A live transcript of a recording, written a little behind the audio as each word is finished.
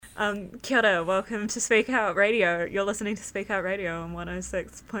Kia ora, welcome to Speak Out Radio. You're listening to Speak Out Radio on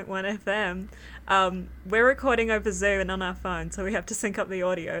 106.1 FM. We're recording over Zoom and on our phone, so we have to sync up the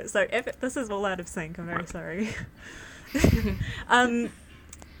audio. So if this is all out of sync, I'm very sorry.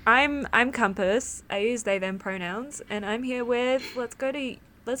 I'm Compass. I use they them pronouns, and I'm here with let's go to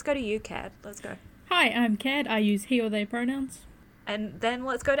you, Kat. Let's go. Hi, I'm Cad. I use he or they pronouns. And then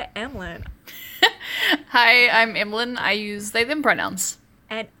let's go to Emlyn. Hi, I'm Emlyn. I use they them pronouns.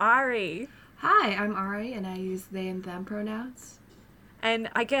 And Ari. Hi, I'm Ari, and I use they and them pronouns. And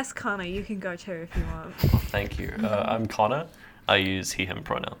I guess Connor, you can go too if you want. Thank you. I'm Connor. I use he, him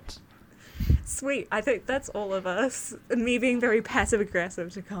pronouns. Sweet. I think that's all of us. Me being very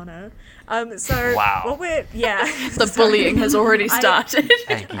passive-aggressive to Connor. So Wow. what we're... Yeah. The bullying has already started.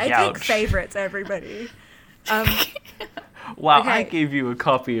 I take favorites, everybody. Wow, Okay. I gave you a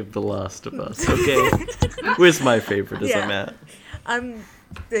copy of The Last of Us, okay? Where's my favoritism at?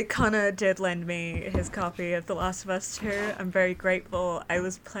 Connor did lend me his copy of The Last of Us 2. I'm very grateful. I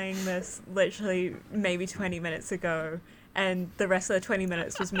was playing this literally maybe 20 minutes ago, and the rest of the 20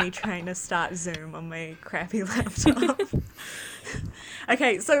 minutes was me trying to start Zoom on my crappy laptop.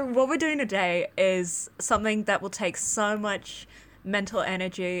 Okay, so what we're doing today is something that will take so much mental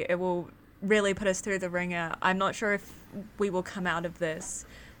energy. It will really put us through the ringer. I'm not sure if we will come out of this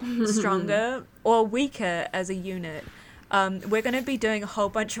stronger or weaker as a unit. We're going to be doing a whole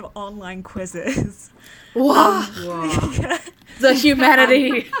bunch of online quizzes. Wow. Whoa. The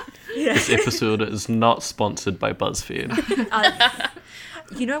humanity. This episode is not sponsored by BuzzFeed.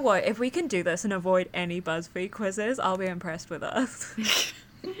 You know what? If we can do this and avoid any BuzzFeed quizzes, I'll be impressed with us.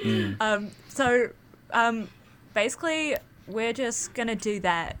 Basically, we're just going to do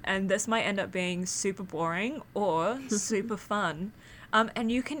that. And this might end up being super boring or super fun.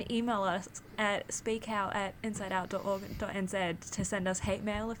 And you can email us at speakout@insideout.org.nz to send us hate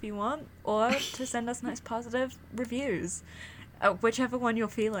mail if you want, or to send us nice positive reviews. Whichever one you're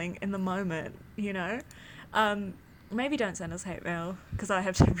feeling in the moment, you know? Maybe don't send us hate mail, because I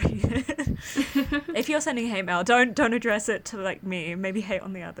have to read it. If you're sending hate mail, don't address it to, like, me. Maybe hate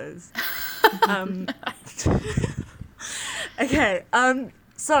on the others. Okay,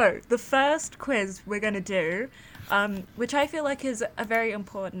 so the first quiz we're going to do, which I feel like is a very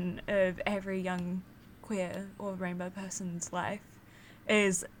important of every young queer or rainbow person's life,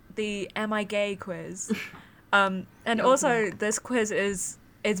 is the Am I Gay quiz. And also this quiz is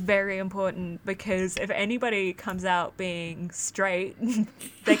very important because if anybody comes out being straight,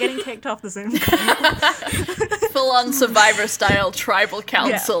 they're getting kicked off the Zoom call. Full-on Survivor-style tribal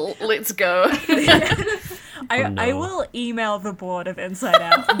council. Yeah. Let's go. I will email the board of Inside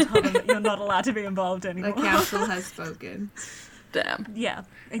Out and tell them that you're not allowed to be involved anymore. The council has spoken. Damn. Yeah,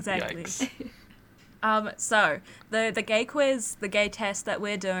 exactly. Yikes. So the gay quiz, the gay test that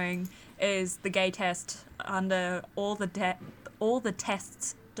we're doing is the gay test under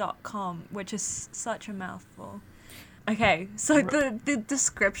allthetests.com, which is such a mouthful. Okay, so the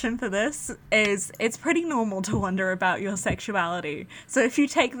description for this is it's pretty normal to wonder about your sexuality. So if you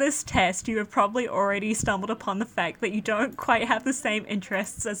take this test, you have probably already stumbled upon the fact that you don't quite have the same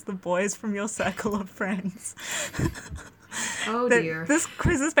interests as the boys from your circle of friends. Oh dear. This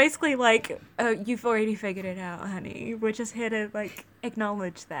quiz is basically like, you've already figured it out, honey. We're just here to, like,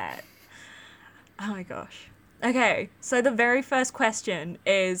 acknowledge that. Oh my gosh. Okay, so the very first question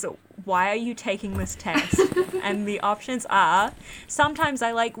is, why are you taking this test? And the options are, sometimes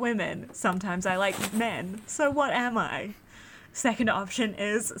I like women, sometimes I like men, so what am I? Second option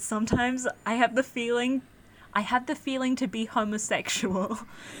is, sometimes I have the feeling to be homosexual,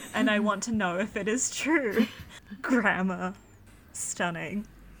 and I want to know if it is true. Grammar. Stunning.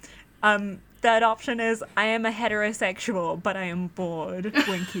 Third option is, I am a heterosexual, but I am bored.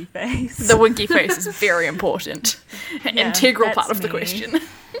 Winky face. The winky face is very important. An integral part of the question.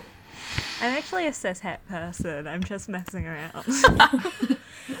 I'm actually a cishet person. I'm just messing around.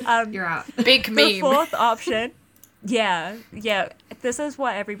 You're out. Big meme. The fourth option... Yeah. This is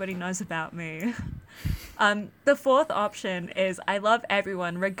what everybody knows about me. The fourth option is, I love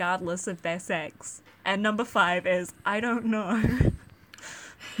everyone regardless of their sex. And number 5 is, I don't know.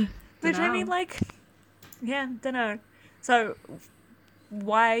 Which, I mean, like, yeah, dunno. So,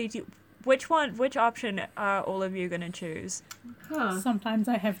 which option are all of you going to choose? Huh. Sometimes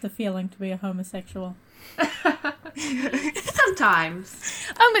I have the feeling to be a homosexual. Sometimes.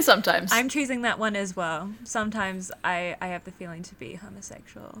 Only sometimes. I'm choosing that one as well. Sometimes I have the feeling to be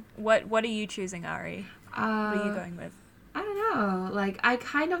homosexual. What are you choosing, Ari? What are you going with? I don't know. Like, I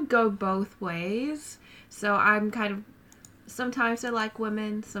kind of go both ways. So I'm kind of... Sometimes I like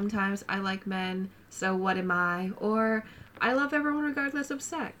women, sometimes I like men, so what am I? Or I love everyone regardless of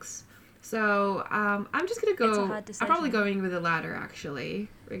sex. So I'm just gonna It's a go. hard I'm probably decision. going with the latter, actually,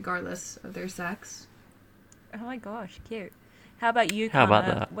 regardless of their sex. Oh my gosh, cute. How about you, How Connor?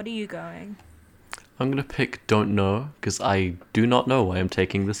 about that? What are you going? I'm gonna pick don't know because I do not know why I'm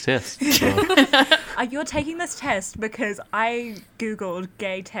taking this test. So, You're taking this test because I googled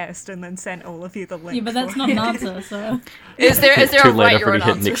gay test and then sent all of you the link. Yeah, but that's for not it. an answer, so... Is there too a late. right I've or already an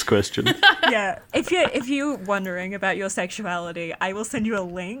hit answer? next question. Yeah, if you're wondering about your sexuality, I will send you a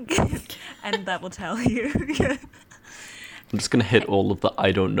link, and that will tell you. I'm just gonna hit all of the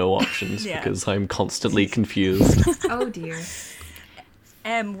I don't know options Yeah. because I'm constantly confused. Oh dear.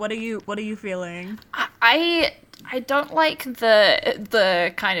 What are you feeling? I don't like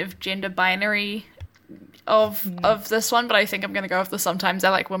the kind of gender binary of this one, but I think I'm gonna go with the sometimes I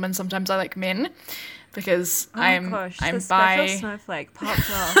like women, sometimes I like men, because Oh my I'm gosh, the bi. special snowflake popped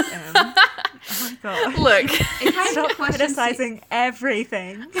off. Oh my god! Look, It kind Stop of questions. criticizing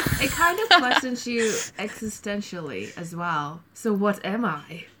everything. It kind of questions you existentially as well. So what am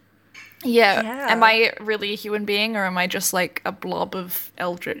I? yeah. Yeah. Am I really a human being, or am I just like a blob of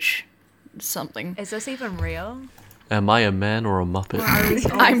eldritch something? Is this even real? Am I a man or a muppet? Or are we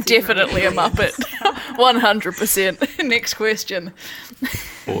all I'm secretly definitely a aliens? Muppet. 100%. Next question.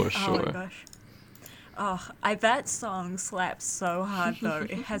 For Oh my sure. gosh. Oh, that song slaps so hard though.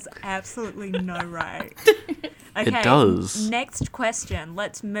 It has absolutely no right. Okay, It does. Next question.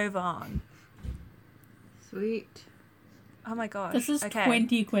 Let's move on. Sweet. Oh my gosh. This is okay.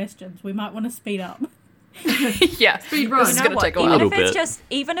 20 questions. We might want to speed up. Yeah. Speed run. This is You know gonna what? take a Even while. Little if it's bit.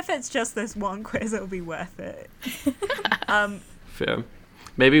 even if it's just this one quiz, it'll be worth it. Fair.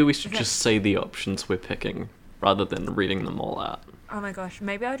 Maybe we should Okay. just say the options we're picking rather than reading them all out. Oh my gosh,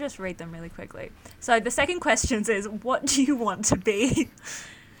 maybe I'll just read them really quickly. So the second question is, what do you want to be?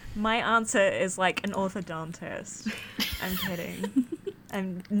 My answer is like an orthodontist. I'm kidding.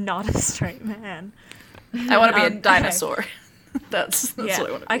 I'm not a straight man. I want to be a okay. dinosaur. That's what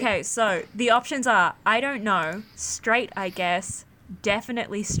I want to be. Okay, so the options are I don't know, straight I guess,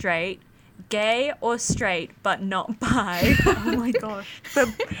 definitely straight, gay or straight but not bi. Oh my gosh.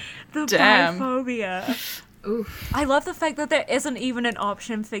 The Damn. biphobia. Oof. I love the fact that there isn't even an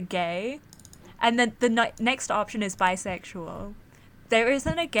option for gay, and then the next option is bisexual. There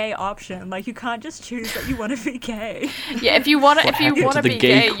isn't a gay option. Like you can't just choose that you want to be gay. Yeah, if you want to, What if you happened want to to the be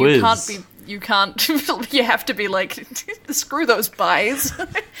gay gay, quiz? you can't. You have to be like, screw those bis.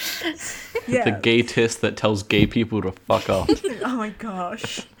 Yeah. The gay test that tells gay people to fuck off. Oh my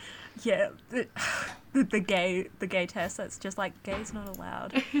gosh. Yeah. The gay test. That's just like gay's not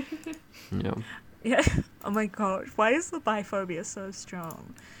allowed. Yeah. Yeah. Oh my gosh. Why is the biphobia so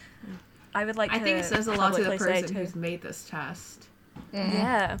strong? I would like. I to think it says a lot to the publicly say person to- who's made this test.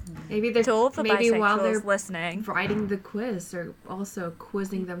 Yeah. Maybe they're To all of the maybe while bisexuals they're listening. writing the quiz, they're also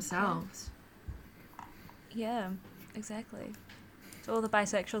quizzing themselves. Yeah. Exactly. To all the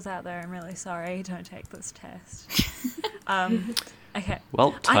bisexuals out there, I'm really sorry. Don't take this test. Okay.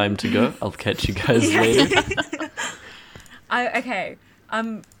 Well, time to go. I'll catch you guys later. Okay.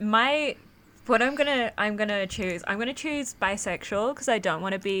 I'm gonna choose bisexual because I don't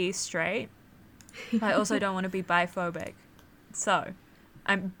want to be straight. But I also don't want to be biphobic. So,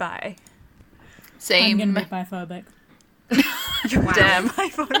 I'm bi. I'm Same. going to be biphobic. Wow. Damn.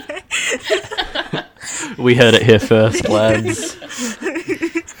 Biphobic. We heard it here first, lads.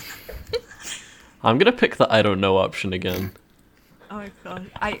 I'm gonna pick the I don't know option again. Oh my god.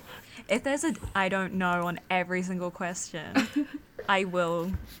 If there's a I don't know on every single question, I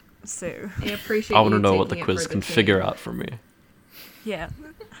will sue. I appreciate. I want to you know what the taking it quiz for can team. figure out for me Yeah.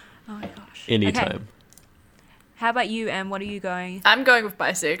 Oh my gosh. anytime. Okay. How about you, Em? What are you going? I'm going with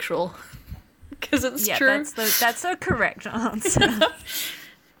bisexual because it's Yeah, true. that's the correct answer.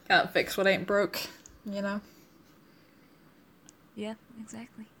 Can't fix what ain't broke. You know. Yeah,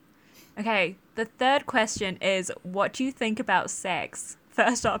 exactly. Okay, the third question is, what do you think about sex?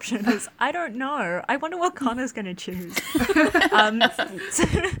 First option is, I don't know. I wonder what Connor's going to choose.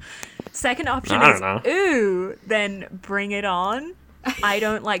 Second option I is, don't know. ooh, then bring it on. I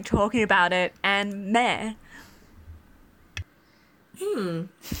don't like talking about it, and meh.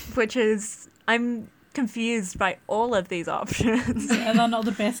 Which is, I'm confused by all of these options. Yeah, they're not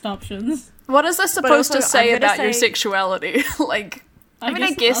the best options. What is this supposed also, to say I'm gonna about your say- sexuality? Like, I mean, I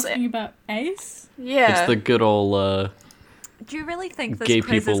it's guess asking about Ace. yeah. It's the good old Do you really think this gay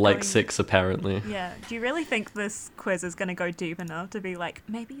quiz people is like going... sex, apparently. Yeah. Do you really think this quiz is going to go deep enough to be like,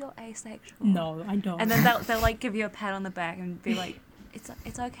 maybe you're asexual? No, I don't. And then they'll like give you a pat on the back and be like,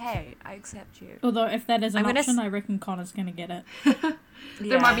 it's okay, I accept you. Although, if that is an I'm gonna option, I reckon Connor's going to get it.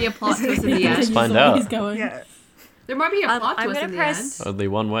 There might be a plot twist in the Let's end. find That's where out. He's going. Yeah. There might be a plot I'm twist gonna in press- the end. Only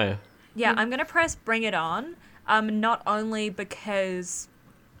one way. Yeah, I'm gonna press Bring It On. Not only because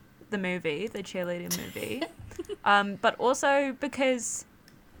the movie, the cheerleading movie, but also because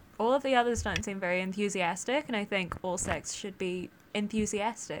all of the others don't seem very enthusiastic, and I think all sex should be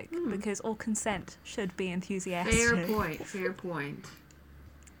enthusiastic because all consent should be enthusiastic. Fair point. Fair point.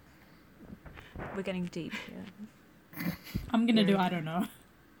 We're getting deep here. I'm gonna do I don't know.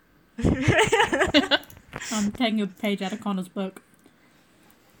 I'm taking a page out of Connor's book.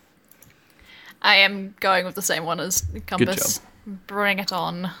 I am going with the same one as Compass. Bring it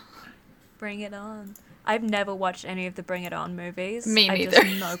on. Bring It On. I've never watched any of the Bring It On movies. Me I neither.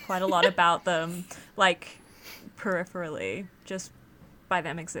 just know quite a lot about them, like, peripherally, by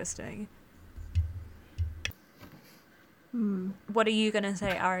them existing. What are you gonna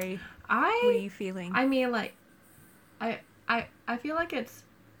say, Ari? What are you feeling? I mean, like, I feel like it's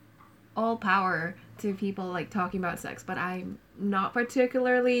all power to people like talking about sex, but I'm not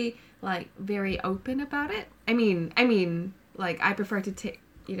particularly like very open about it. I mean, like I prefer to take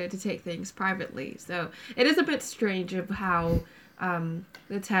things privately. So it is a bit strange of how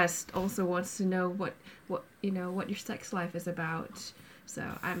the test also wants to know what your sex life is about. So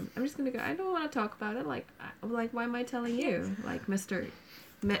I'm just gonna go. I don't want to talk about it. Like why am I telling you? Like Mr.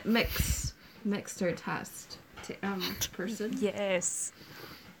 Mixer test person. Yes.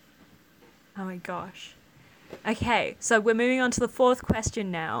 Oh my gosh. Okay, so we're moving on to the fourth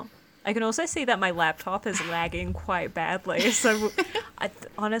question now. I can also see that my laptop is lagging quite badly. So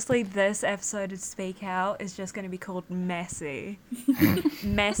honestly, this episode of Speak Out is just going to be called Messy.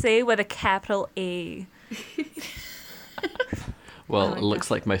 Messy with a capital E. Well, my it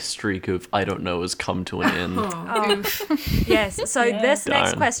looks like my streak of I don't know has come to an end. Oh, yes. So Yeah. this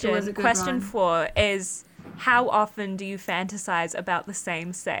next Darn. It was a question, good question run. 4, is how often do you fantasize about the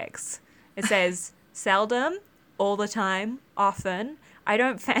same sex? It says seldom, all the time, often. I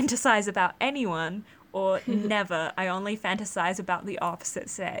don't fantasize about anyone, or never. I only fantasize about the opposite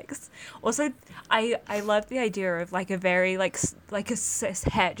sex. Also, I love the idea of like a very like a cis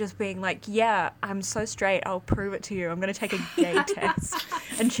het just being like, yeah, I'm so straight. I'll prove it to you. I'm gonna take a gay test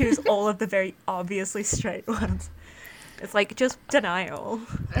and choose all of the very obviously straight ones. It's like just denial.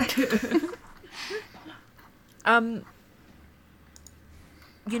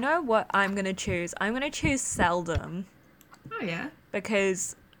 You know what I'm gonna choose? I'm gonna choose seldom. Oh yeah.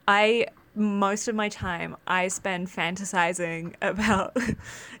 Because most of my time I spend fantasizing about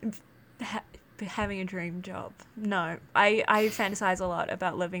having a dream job. No, I fantasize a lot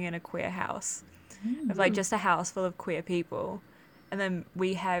about living in a queer house, of like just a house full of queer people, and then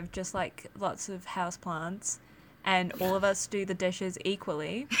we have just like lots of house plants, and all of us do the dishes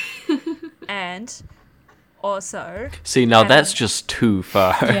equally, and also. See, now And- that's just too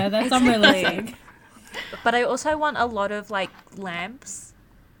far. Yeah, that's unrealistic. But I also want a lot of like lamps.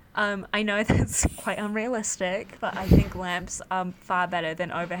 I know that's quite unrealistic, but I think lamps are far better than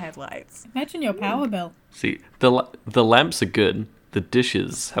overhead lights. Imagine your power bill. See, the lamps are good. The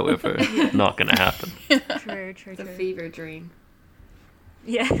dishes, however, not gonna happen. True. It's a fever dream.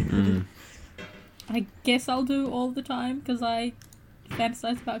 Yeah. I guess I'll do all the time because I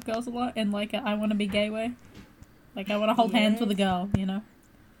fantasize about girls a lot in like a I want to be gay way. Like I want to hold hands with a girl, you know.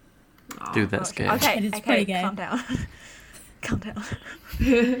 Dude, that's gay. Okay, It is okay, pretty gay. calm down. Calm down.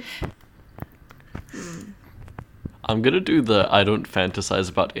 I'm gonna do the I don't fantasize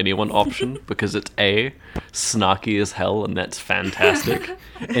about anyone option because it's A, snarky as hell and that's fantastic,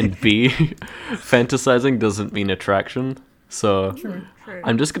 and B, fantasizing doesn't mean attraction. So True. True.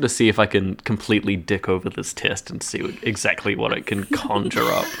 I'm just gonna see if I can completely dick over this test and see exactly what I can conjure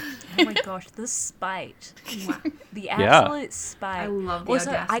up. Oh my gosh, the spite. Wow. The Yeah. absolute spite. I love the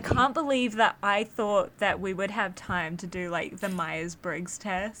Also, I audacity. can't believe that I thought that we would have time to do like the Myers-Briggs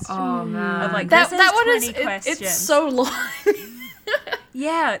test. Oh man. Of, like, That This is one is 20 questions. it's so long.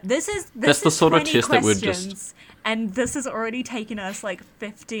 Yeah, this is That's the is sort of 20 test that would questions, just- and this has already taken us like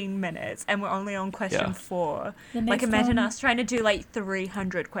 15 minutes, and we're only on question Yeah. 4. The Like, next imagine one- us trying to do like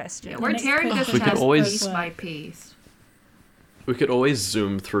 300 questions. Yeah, we're next tearing this question. We could test always- piece by piece. We could always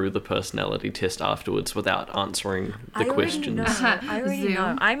zoom through the personality test afterwards without answering I the already questions. know. I already Zoom.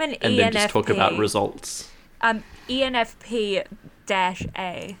 know. I'm an And ENFP. then just talk about results. ENFP-A.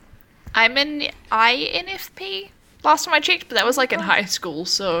 I'm in INFP. Last time I checked, but that was like in high school,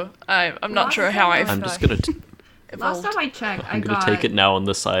 so I'm not Last sure time how I- I've I'm just gonna Last evolved. time I checked, I'm gonna take it now on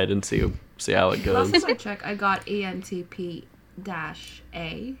the side and see how it goes. Last time I checked, I got ENTP-A,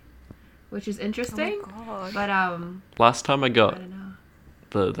 which is Oh interesting. my god. But Last time I I got don't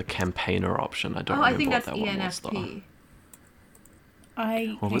know. the campaigner option. I don't Oh, I remember think what that's that one was though. ENFP.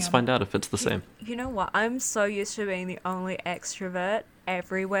 Hang let's on. find out if it's the same. You know what? I'm so used to being the only extrovert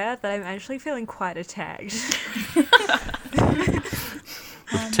everywhere that I'm actually feeling quite attacked.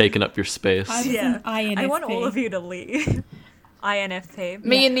 We've taken up your space. I was Yeah. an INFP. I want all of you to leave. INFP.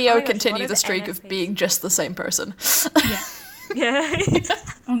 Me and Oh Neo my gosh, continue what the is streak of NFP? being just the same person. Yeah.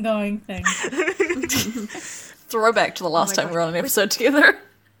 Ongoing thing. Throwback to the last my time gosh. we were on an episode together.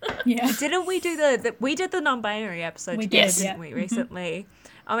 Yeah. Didn't we do we did the non-binary episode We together, did, yeah. didn't we, recently?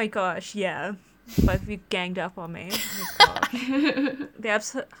 Oh my gosh, yeah. Both of you ganged up on me. Oh my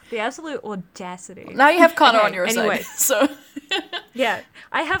gosh. The absolute audacity. Now you have Connor Okay, on your anyway. side. So Yeah,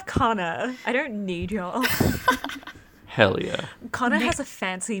 I have Connor. I don't need y'all. Hell yeah. Connor has a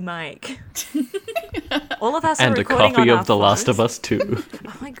fancy mic. All of us And are a recording copy on of our The Last of phones. Us 2.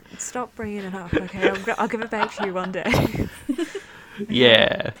 Oh my, stop bringing it up, okay? I'll give it back to you one day.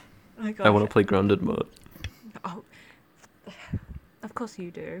 Yeah. Oh my gosh. I want to play grounded mode. Oh, of course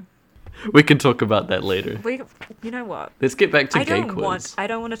you do. We can talk about that later. You know what? Let's get back to I gay don't quiz.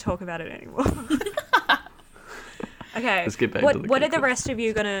 want to talk about it anymore. Okay. Let's get back what to the what gay are the quiz. rest of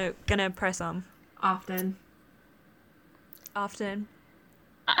you gonna press on? Often. Often.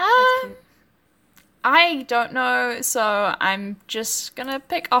 I don't know, so I'm just gonna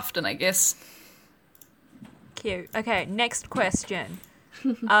pick often, I guess. Cute. Okay, next question.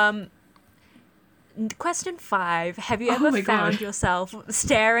 Question 5. Have you Oh ever my found gosh. yourself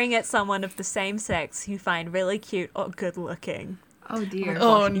staring at someone of the same sex you find really cute or good looking? Oh dear.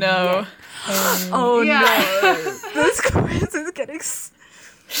 Oh no. Oh Yeah. no. This quiz is getting...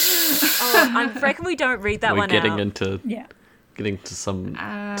 I reckon we don't read that We're one getting out. into Yeah. some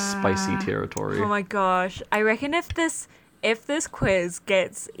spicy territory. Oh my gosh. I reckon if this quiz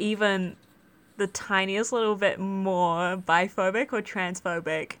gets even the tiniest little bit more biphobic or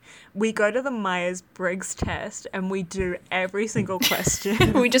transphobic, we go to the Myers-Briggs test and we do every single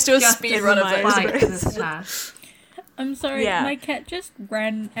question. We just do a Just speed as run of my- it. Like- Like this task. I'm sorry, Yeah. my cat just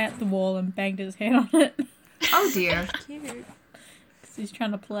ran at the wall and banged his head on it. Oh dear. Cute. 'Cause he's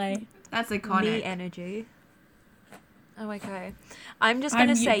trying to play. That's Me iconic. energy. Oh, okay. I'm just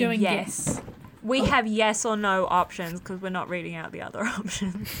gonna I'm say doing yes. We have yes or no options because we're not reading out the other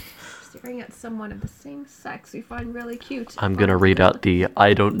options. Staring at someone of the same sex you find really cute. I'm gonna read out the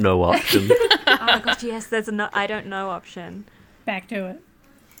I don't know option. Oh my gosh, yes, there's a no, I don't know option. Back to it.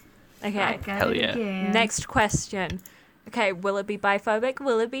 Okay. Hell yeah. Next question. Okay, will it be biphobic?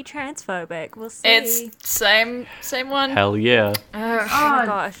 Will it be transphobic? We'll see. It's same one. Hell yeah. Oh my Oh,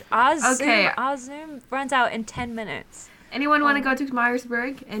 gosh. okay. Our Zoom runs out in 10 minutes. anyone want to go to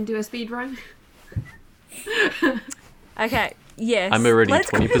Myers-Briggs and do a speed run? Okay, yes. I'm already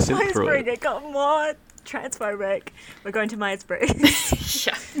Let's go to 20% through Myers-Briggs. it. It got more transphobic. We're going to Myers-Briggs.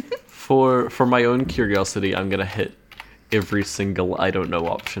 Yeah. For my own curiosity, I'm gonna hit every single I don't know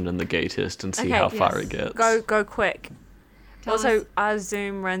option in the gay test and see Okay, how far yes. it gets. Go quick. Tell Also, us. our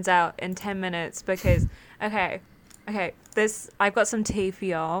Zoom runs out in 10 minutes because, okay, I've got some tea for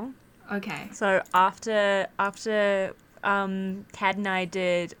y'all. Okay. So after Kat and I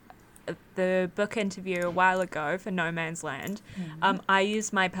did the book interview a while ago for No Man's Land, I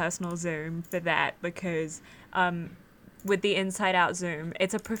used my personal Zoom for that because with the Inside Out Zoom,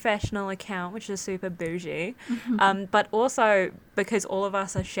 it's a professional account, which is super bougie. But also because all of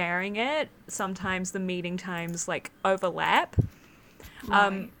us are sharing it, sometimes the meeting times like overlap.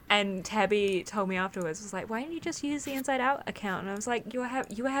 Right. And Tabby told me afterwards, was like, why don't you just use the Inside Out account? And I was like, you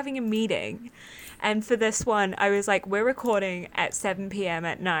were having a meeting. And for this one, I was like, we're recording at 7 p.m.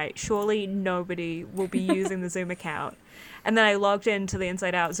 at night. Surely nobody will be using the Zoom account. And then I logged into the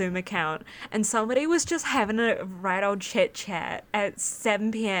Inside Out Zoom account, and somebody was just having a right old chit chat at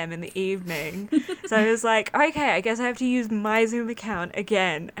 7 p.m. in the evening. So I was like, okay, I guess I have to use my Zoom account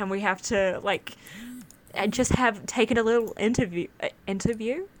again, and we have to like, and just have taken a little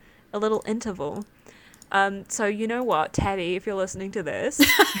a little interval. So you know what, Tabby, if you're listening to this,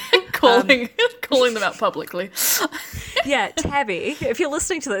 calling them out publicly. yeah, Tabby, if you're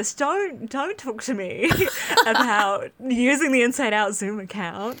listening to this, don't talk to me about using the Inside Out Zoom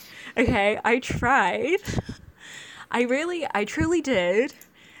account. Okay, I tried. I truly did.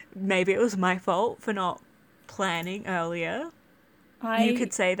 Maybe it was my fault for not planning earlier. You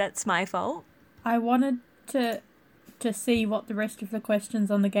could say that's my fault. I wanted to see what the rest of the questions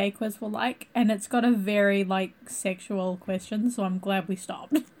on the gay quiz were like, and it's got a very like sexual question, so I'm glad we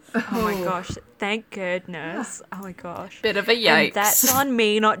stopped. Oh my gosh, thank goodness. Oh my gosh. Bit of a And yikes. that's on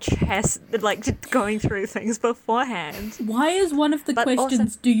me not going through things beforehand. Why is one of the But also-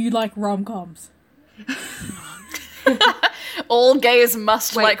 questions, do you like rom-coms? All gays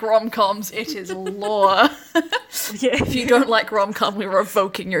must like rom-coms. It is law. Yeah. If you don't like rom-com, we're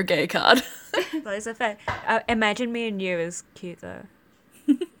revoking your gay card. Those are fair. Imagine Me and You is cute though,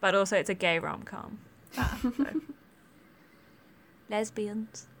 but also it's a gay rom-com. So.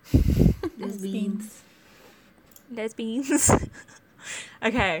 Lesbians. Lesbians.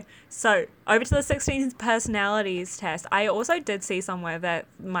 Okay, so over to the 16 personalities test. I also did see somewhere that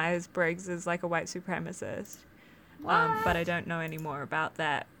Myers-Briggs is like a white supremacist, but I don't know any more about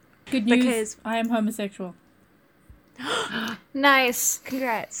that. Good news. Because- I am homosexual. Nice.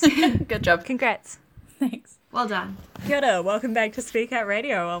 Congrats. Good job. Congrats. Thanks. Well done. Kia ora, welcome back to Speak Out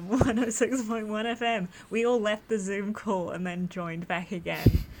Radio on 106.1 FM. We all left the Zoom call and then joined back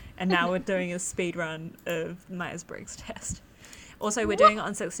again. And now we're doing a speed run of Myers-Briggs test. Also, we're doing it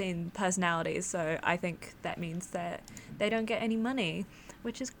on 16 personalities, so I think that means that they don't get any money,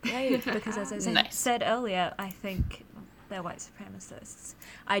 which is great because, as I Nice. said earlier, I think they're white supremacists.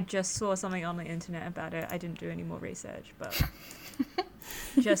 I just saw something on the internet about it. I didn't do any more research, but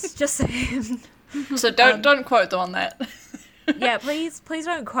just saying. So don't quote them on that. Yeah, please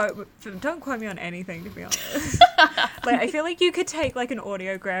don't quote me on anything, to be honest. Like, I feel like you could take like an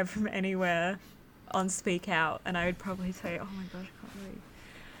audio grab from anywhere on Speak Out, and I would probably say, "Oh my gosh, I can't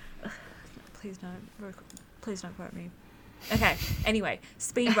really." Please don't quote me. Okay. Anyway,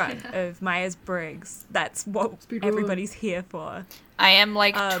 speed run of Myers-Briggs. That's what Speed run. everybody's here for. I am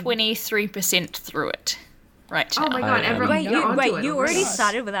like 23% through it right now. Oh my I god, am- everyone, you're onto it. You Oh my already gosh.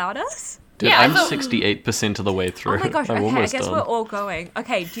 started without us? Dude, Yeah, I I'm thought- 68% of the way through. Oh my gosh, I'm okay, I almost guess done. we're all going.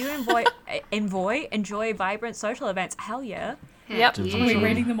 Okay, do you enjoy vibrant social events? Hell yeah. Yep. Are we Yeah.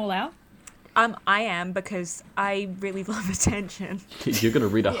 reading them all out? I am, because I really love attention. You're gonna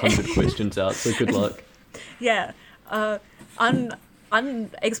read 100 questions out, so good luck. Yeah.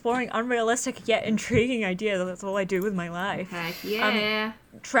 Exploring unrealistic yet intriguing ideas. That's all I do with my life. Heck yeah.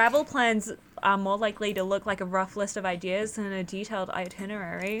 Travel plans are more likely to look like a rough list of ideas than a detailed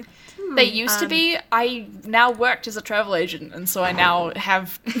itinerary. They used to be. I now worked as a travel agent, and so I now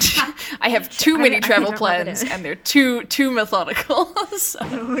have I have too many I travel don't rub it plans, in. and they're too methodical. So.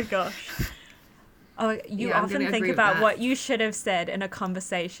 Oh my gosh. Oh, you Yeah, I'm often gonna think agree with about that. what you should have said in a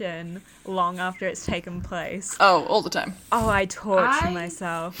conversation long after it's taken place. Oh, all the time. Oh, I torture I-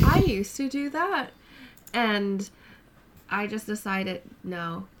 myself. I used to do that, and I just decided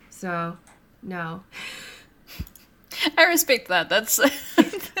no. So, no. I respect that. That's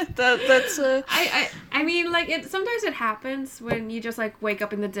that's. I mean, like, sometimes it happens when you just, like, wake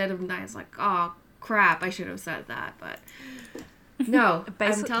up in the dead of night. It's like, oh, crap, I should have said that, but... No,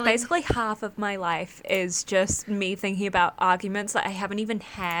 I'm telling... Basically, half of my life is just me thinking about arguments that I haven't even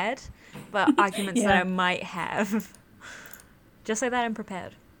had, but arguments that Yeah. I might have. Just so that I'm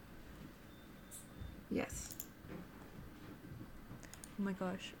prepared. Yes. Oh my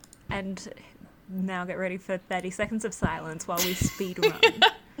gosh. And now get ready for 30 seconds of silence while we speed run.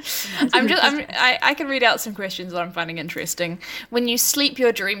 I can read out some questions that I'm finding interesting. When you sleep,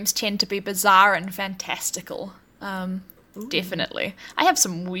 your dreams tend to be bizarre and fantastical. Definitely. I have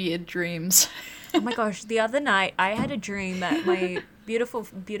some weird dreams. Oh my gosh, the other night I had a dream that my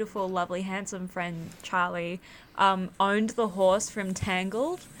beautiful, lovely, handsome friend Charlie owned the horse from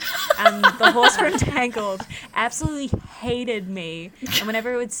Tangled. And the horse from Tangled absolutely hated me. And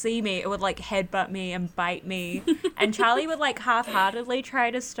whenever it would see me, it would like headbutt me and bite me. And Charlie would like half-heartedly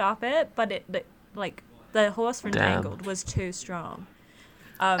try to stop it, but the horse from Damn. Tangled was too strong.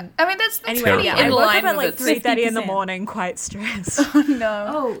 I mean, that's Anyway, pretty yeah, in I woke line up at with like its... 3:30 in the 50%. morning, quite stressed.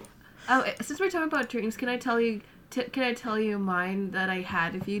 No. Oh, since we're talking about dreams, can I tell you mine that I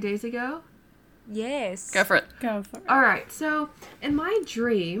had a few days ago? Yes. Go for it. Go for it. All right. So in my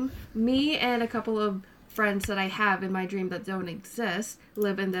dream, me and a couple of friends that I have in my dream that don't exist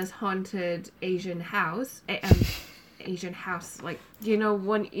live in this haunted Asian house. Asian house, like, you know,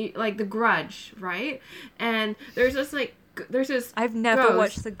 like The Grudge, right? And there's this I've never ghost.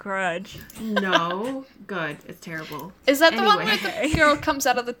 watched The Grudge. No, good. It's terrible. Is that the one Anyway. where the girl comes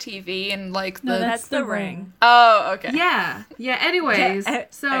out of the TV and like No, the... That's The Ring. Oh, okay. Yeah. Anyways, Yeah,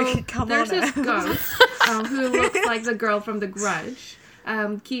 so come there's on, this Em. ghost who looks like the girl from The Grudge.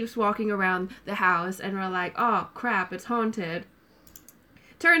 Keeps walking around the house, and we're like, oh crap, it's haunted.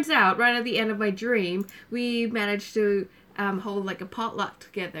 Turns out, right at the end of my dream, we managed to hold like a potluck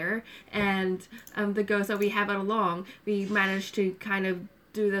together, and the ghost that we have all along, we managed to kind of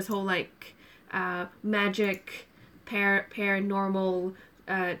do this whole like magic paranormal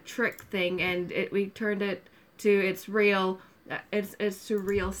trick thing, and we turned it to its real its to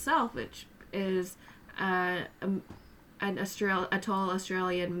real self, which is a tall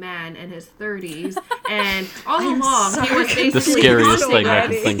Australian man in his 30s, and all I'm along so he was basically The scariest taunting thing I us.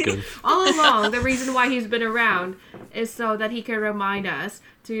 can think of. All along, the reason why he's been around is so that he can remind us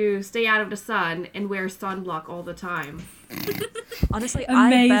to stay out of the sun and wear sunblock all the time. Honestly, I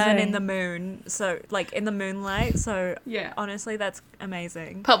burn Amazing. in the moon, so like in the moonlight. So Yeah. honestly, that's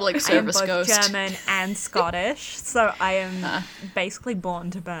amazing. Public I am service both ghost. German and Scottish, so I am basically born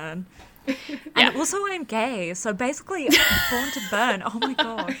to burn. Yeah. And also I'm gay, so basically I'm born to burn. Oh my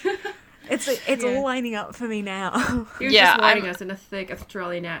gosh. It's Yeah. all lining up for me now. He was Yeah, just warning I'm- us in a thick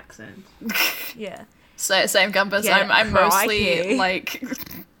Australian accent. Yeah. Same compass. Yeah, I'm mostly crikey. like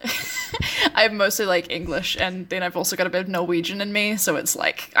I'm mostly like English, and then I've also got a bit of Norwegian in me, so it's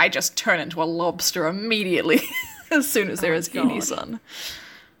like I just turn into a lobster immediately as soon as there is any God. sun.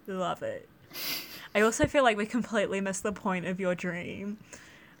 Love it. I also feel like we completely missed the point of your dream.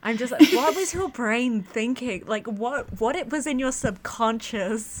 I'm just like, what was your brain thinking? Like, what it was in your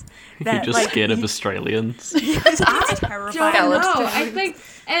subconscious You're that just like scared of Australians. it's terrifying. Valid. No, I think,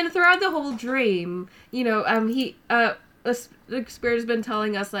 and throughout the whole dream, the spirit has been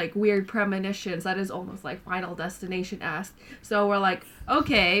telling us like weird premonitions that is almost like Final Destination-esque. So we're like,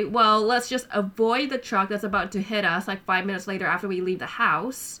 okay, well, let's just avoid the truck that's about to hit us like 5 minutes later after we leave the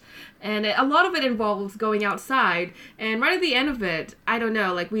house. And a lot of it involves going outside. And right at the end of it, I don't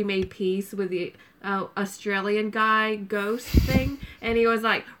know, like we made peace with the Australian guy ghost thing, and he was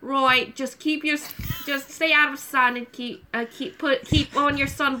like, "Roy, just stay out of sun and keep on your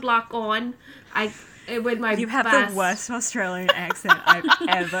sunblock on." With my You have best. the worst Australian accent I've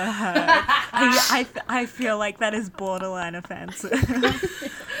ever heard. I feel like that is borderline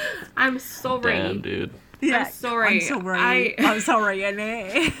offensive. I'm sorry. Damn, dude. Yeah, I'm sorry. I'm sorry. I'm sorry,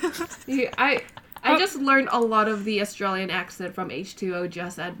 Annie. I just learned a lot of the Australian accent from H2O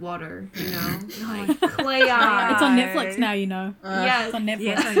Just Add Water, you know? Like, Clea. It's on Netflix now, you know. Yes. It's on Netflix.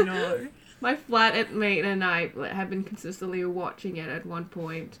 Yes, I know. My flatmate and I have been consistently watching it at one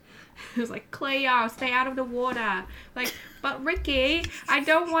point. It was like, Clea, stay out of the water. Like, but Ricky, I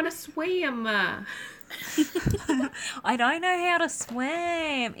don't want to swim. I don't know how to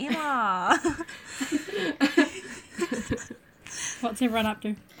swim, Emma. What's everyone up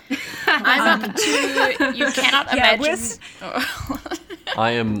to? I'm up to you cannot Yeah, imagine.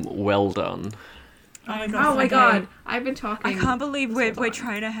 I am well done. Oh my Oh my okay. god, I've been talking. I can't believe we're Hold on.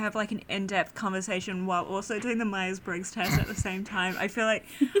 trying to have like an in-depth conversation while also doing the Myers-Briggs test at the same time. I feel like,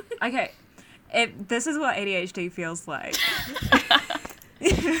 okay, this is what ADHD feels like.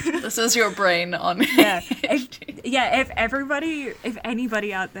 This is your brain on. Yeah, if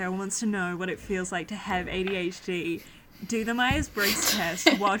anybody out there wants to know what it feels like to have ADHD, do the Myers-Briggs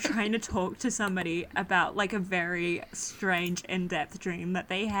test while trying to talk to somebody about like a very strange in-depth dream that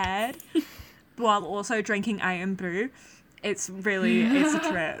they had, while also drinking iron brew. It's a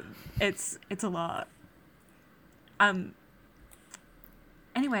trip. It's a lot.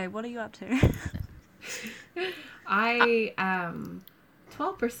 Anyway, what are you up to? I am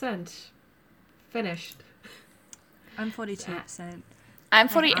 12% finished. I'm 42%. I'm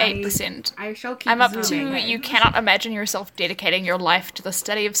 48%. I shall keep I'm up zooming. to you cannot imagine yourself dedicating your life to the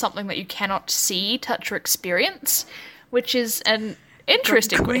study of something that you cannot see, touch, or experience, which is an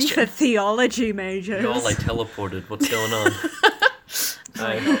interesting Going for question. theology majors. Y'all, I teleported. What's going on?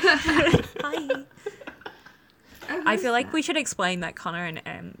 Hi. Hi. I feel like we should explain that Connor and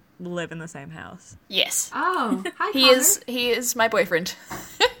Em live in the same house. Yes, Oh, hi, he is my boyfriend.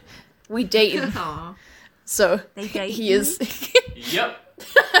 We date, Aw. so They date he is. Yep.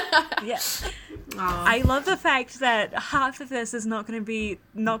 Yeah. Aw. I love the fact that half of this is not going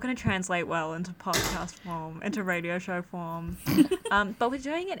to translate well into podcast form, into radio show form. But we're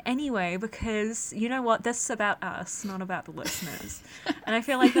doing it anyway because you know what? This is about us, not about the listeners. And I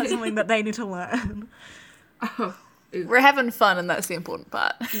feel like that's something that they need to learn. Oh, We're having fun, and that's the important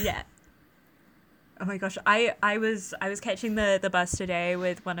part. Yeah. Oh my gosh, I was catching the bus today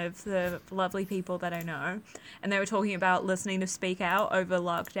with one of the lovely people that I know, and they were talking about listening to Speak Out over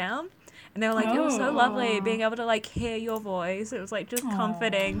lockdown, and they were like, it was so lovely being able to like hear your voice. It was like just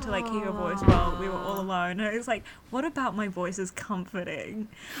comforting to like hear your voice while we were all alone. And it was like, what about my voice is comforting?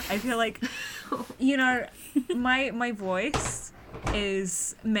 I feel like, you know, my voice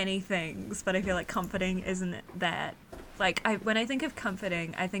is many things, but I feel like comforting isn't that. Like, when I think of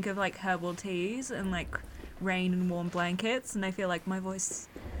comforting, I think of, like, herbal teas and, like, rain and warm blankets, and I feel like my voice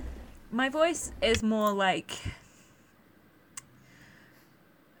is more like...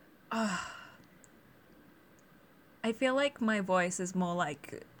 I feel like my voice is more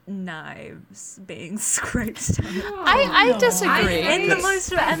like knives being scraped out. I No. disagree. In the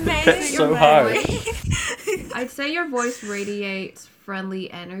most amazing so way. hard. I'd say your voice radiates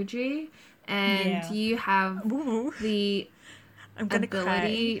friendly energy, and Yeah. you have Ooh, the I'm gonna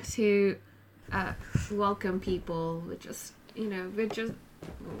ability cry. to welcome people with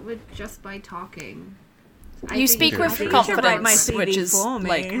just by talking. I You think speak you with should- you should write my confidence, CV which is for me.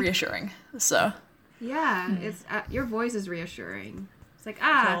 like reassuring. So Yeah, it's your voice is reassuring. It's like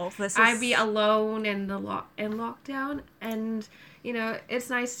Well, this I'd is- be alone in the in lockdown, and it's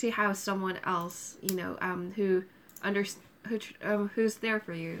nice to have someone else who's there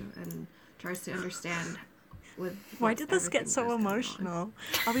for you and tries to understand. Why what's did this get everything so that's going on. emotional?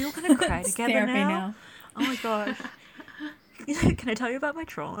 Are we all gonna cry It's together therapy now? Oh my gosh. Can I tell you about my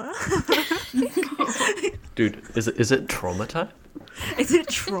trauma? Dude, is it trauma time? Is it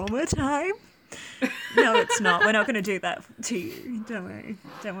trauma time? No, it's not. We're not going to do that to you. Don't worry.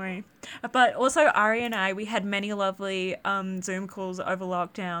 Don't worry. But also, Ari and I, we had many lovely Zoom calls over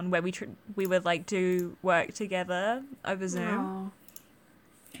lockdown where we would like do work together over Zoom. Oh,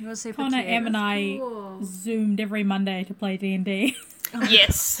 It was super Connor, cute. Em, and I cool. zoomed every Monday to play D&D.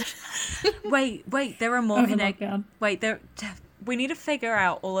 yes, Wait, there are more over connect. lockdown. Wait, we need to figure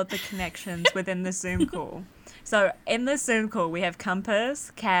out all of the connections within the Zoom call. So in the Zoom call, we have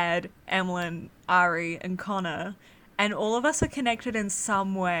Compass, Cad, Emlyn, Ari, and Connor, and all of us are connected in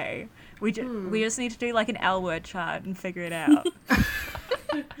some way. We just need to do like an L word chart and figure it out.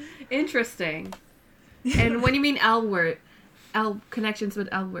 Interesting. And when you mean L word, L connections with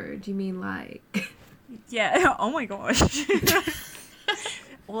L word, you mean like Yeah. Oh my gosh.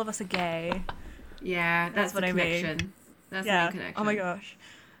 All of us are gay. yeah, that's what the I mean. connection. That's the Yeah. main connection. Oh my gosh.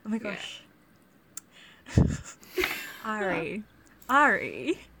 Oh my Yeah. gosh.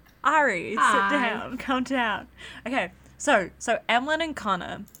 Ari, sit Hi. down, calm down. Okay, so Emlyn and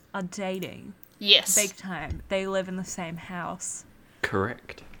Connor are dating yes. big time. They live in the same house.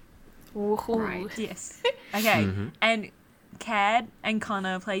 Correct. Woohoo. Right. Yes. Okay, Mm-hmm. and Cad and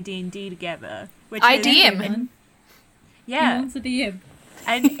Connor play D&D together. Which I is- DM. Yeah, Who wants a DM?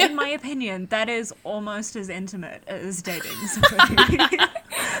 and in my opinion, that is almost as intimate as dating somebody.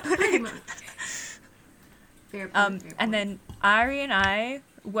 Pretty much. Fair point, fair point. And then Ari and I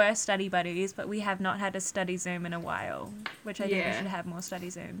were study buddies, but we have not had a study Zoom in a while, which I think we Yeah. should have more study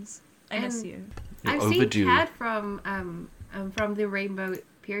Zooms. I miss And- you. You're I've overdue. seen Kat from the Rainbow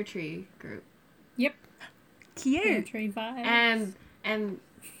Pear Tree group, Yep. Cute. Tree vibe.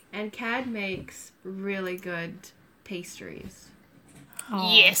 and Cad makes really good pastries.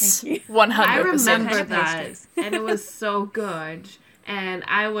 Aw, Yes, thank you. 100%. I remember Kind of that, pastries. and it was so good. And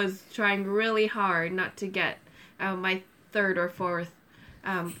I was trying really hard not to get my third or fourth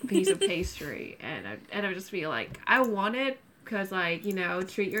piece of pastry, and I just feel like I want it because, like,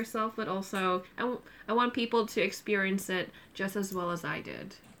 treat yourself, but also I want people to experience it just as well as I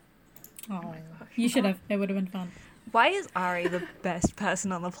did. Aw. You should have. It would have been fun. Why is Ari the best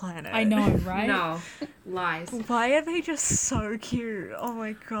person on the planet? I know, right? No lies. Why are they just so cute? Oh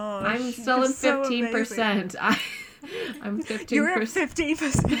my gosh. I'm still in It's so 15%. I'm 15%. You're at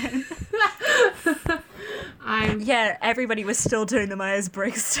 15%. I'm. Yeah, everybody was still doing the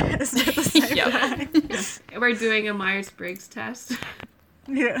Myers-Briggs test at the same Yep. time. We're doing a Myers-Briggs test.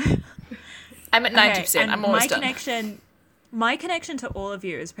 Yeah. I'm at 90%. and I'm almost done. My connection to all of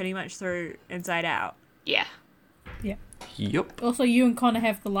you is pretty much through Inside Out. Yeah. Yup. Also, you and Connor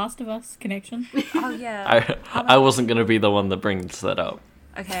have the Last of Us connection. Oh yeah. I wasn't gonna be the one that brings that up.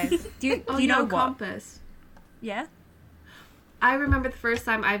 Okay. Do you Oh, you know no, what? Compass. Yeah. I remember the first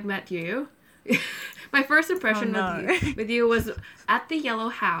time I've met you. My first impression Oh, no. with you was at the Yellow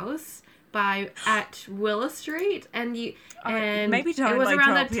House at Willow Street, and Maybe it don't was like around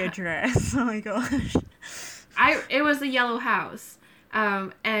drop that the address. Oh my gosh. It was the Yellow House,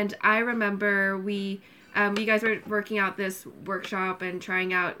 and I remember you guys were working out this workshop and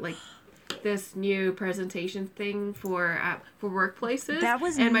trying out like this new presentation thing for workplaces. That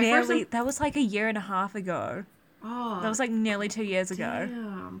was and that was like a year and a half ago. That was like nearly 2 years ago.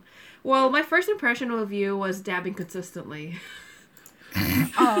 Damn. Well, my first impression of you was dabbing consistently.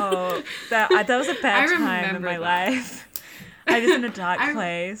 Oh, that was a bad I time in remember my that. life. I was in a dark I-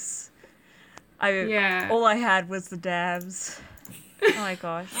 place. Yeah. All I had was the dabs. Oh my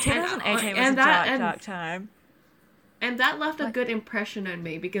gosh. 2018 was and a that- dark, and- dark time. And that left a good impression on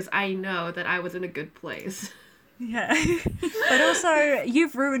me because I know that I was in a good place. Yeah. But also,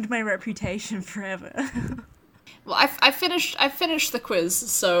 you've ruined my reputation forever. Well, I finished the quiz,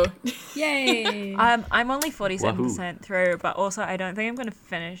 so Yay! I'm only 47% through, but also I don't think I'm going to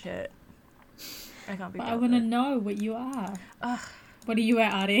finish it. I can't be But I bothered. want to know what you are. What are you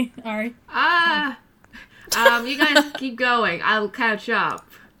at, Ari? Ari? You guys keep going. I'll catch up.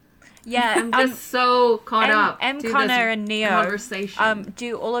 Yeah, I'm just so caught up M. to Connor this and Neo. conversation.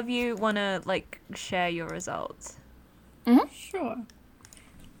 Do all of you want to like share your results? Sure.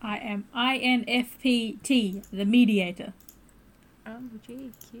 I am INFPT, the mediator. Oh,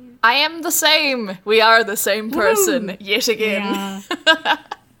 gee, cute. I am the same. We are the same person Woo! yet again. Yeah.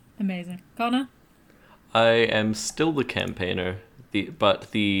 Amazing. Connor? I am still the campaigner,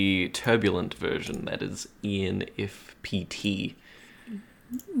 but the turbulent version, that is ENFPT.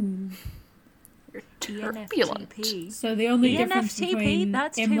 You're turbulent. ENFTP. So the only difference ENFTP? between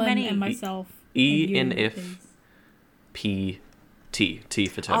That's too Emlyn many. and myself and you is- ENFPT. T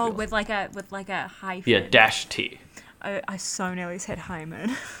for Oh, turbulent. with like a hyphen. Yeah, dash T. I so nearly said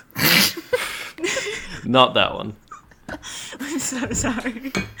hymen. Not that one. I'm so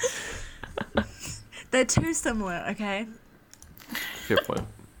sorry. They're too similar, okay? Fair point.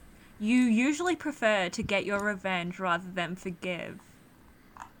 You usually prefer to get your revenge rather than forgive.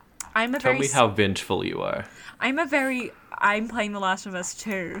 I'm Tell me how vengeful you are. I'm playing The Last of Us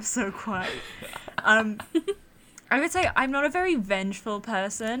too, so quite. I would say I'm not a very vengeful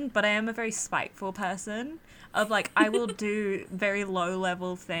person, but I am a very spiteful person. Of like, I will do very low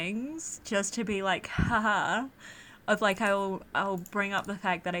level things just to be like, haha. Of like, I'll bring up the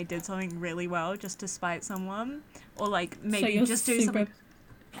fact that I did something really well just to spite someone, or like maybe you're just do super something.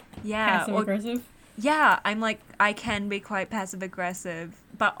 Yeah, passive or aggressive. yeah, I'm like, I can be quite passive aggressive,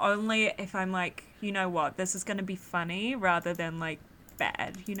 but only if I'm like, you know what, this is gonna be funny rather than like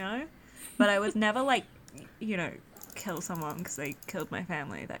bad, you know? But I would never like, you know, kill someone because they killed my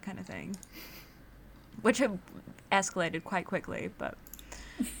family, that kind of thing. Which have escalated quite quickly, but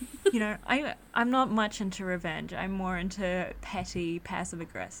you know, I'm not much into revenge. I'm more into petty, passive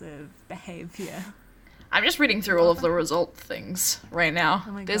aggressive behavior. I'm just reading through all of the result things right now.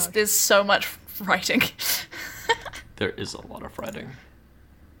 Oh my there's gosh. there's so much writing. There is a lot of writing.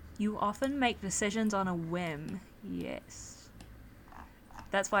 You often make decisions on a whim. Yes.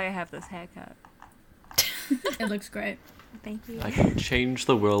 That's why I have this haircut. It looks great. Thank you. I can change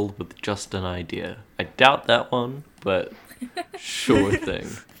the world with just an idea. I doubt that one, but sure thing.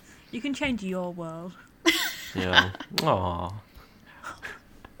 You can change your world. Yeah. Aww.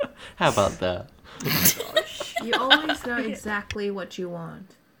 How about that? You always know exactly what you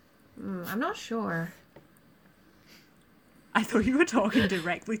want. I'm not sure. I thought you were talking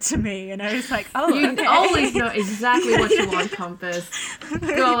directly to me, and I was like, oh, You okay. always know exactly what you want, Compass.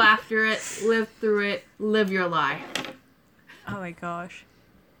 Go after it, live through it, live your life. Oh my gosh.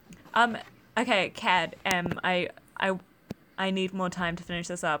 Okay, Cad, I need more time to finish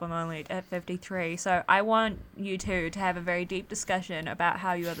this up. I'm only at 53, so I want you two to have a very deep discussion about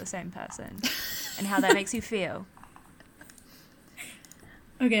how you are the same person and how that makes you feel.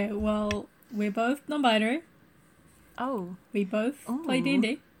 Okay, well, we're both non-binary. Oh. We both play Ooh.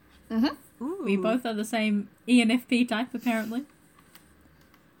 D&D. Ooh. We both are the same ENFP type, apparently.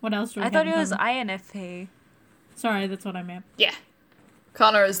 What else do we I have thought in it was common? INFP. Sorry, that's what I meant. Yeah.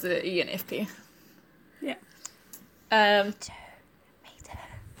 Connor is the ENFP. Yeah.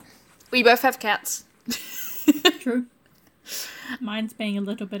 We both have cats. True. Mine's being a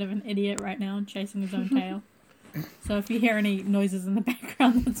little bit of an idiot right now and chasing his own tail. So if you hear any noises in the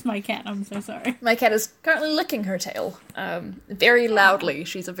background, that's my cat. I'm so sorry. My cat is currently licking her tail, very loudly.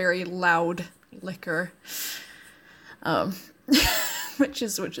 She's a very loud licker, which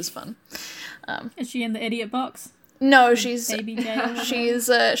is fun. Is she in the idiot box? No, she's Baby jail?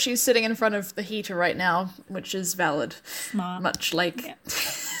 she's sitting in front of the heater right now, which is valid. Smart. Much like Yeah.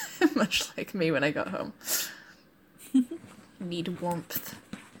 much like me when I got home. Need warmth.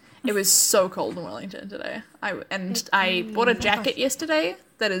 It was so cold in Wellington today. I bought a jacket yesterday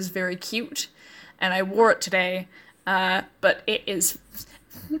that is very cute, and I wore it today. But it is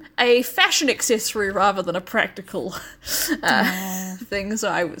a fashion accessory rather than a practical thing, so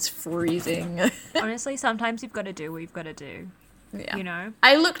I was freezing. Honestly, sometimes you've got to do what you've got to do. Yeah. You know?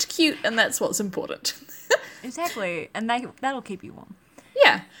 I looked cute, and that's what's important. Exactly. And that'll keep you warm.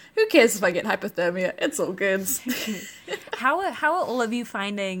 Yeah. Who cares if I get hypothermia? It's all good. How are all of you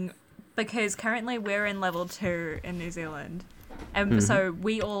finding, because currently we're in level 2 in New Zealand, and so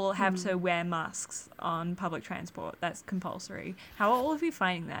we all have to wear masks on public transport. That's compulsory. How are all of you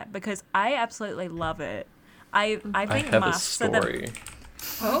finding that? Because I absolutely love it. I think have a masks are the... story.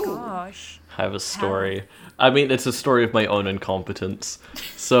 Oh gosh. I have a story. I mean, it's a story of my own incompetence.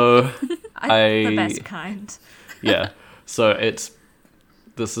 So, The best kind. yeah. So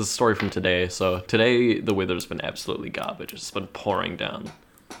this is a story from today. So today the weather's been absolutely garbage. It's been pouring down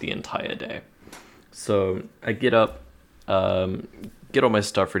the entire day. So I get up get all my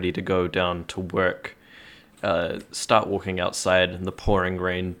stuff ready to go down to work, start walking outside in the pouring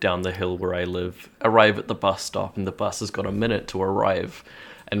rain down the hill where I live, arrive at the bus stop, and the bus has got a minute to arrive,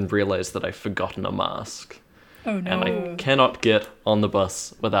 and realize that I've forgotten a mask. Oh no. And I cannot get on the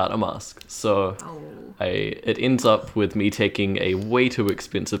bus without a mask. So it ends up with me taking a way too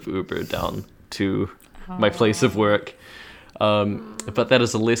expensive Uber down to my place of work. But that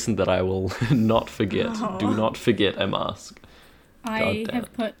is a lesson that I will not forget. Do not forget a mask. I damn.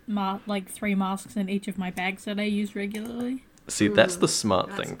 have put 3 masks in each of my bags that I use regularly. See, that's the smart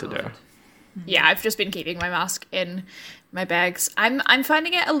That's thing to do. good. Yeah, I've just been keeping my mask in my bags. I'm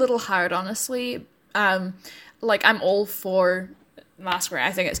finding it a little hard, honestly. I'm all for mask wearing.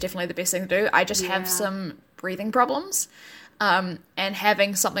 I think it's definitely the best thing to do. I just have some breathing problems. And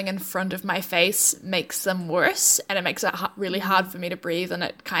having something in front of my face makes them worse, and it makes it really hard for me to breathe, and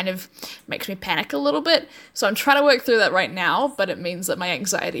it kind of makes me panic a little bit. So I'm trying to work through that right now, but it means that my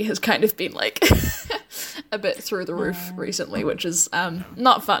anxiety has kind of been like a bit through the roof recently, which is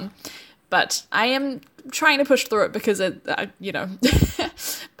not fun. But I am trying to push through it because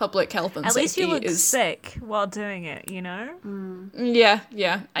public health and At safety least you look is sick while doing it, you know? yeah.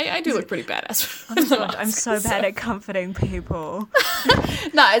 I do look pretty badass. Oh my god, I'm so bad at comforting people.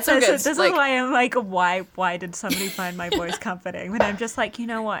 No, it's all good. This is why I'm like, why did somebody find my voice comforting? When I'm just like, you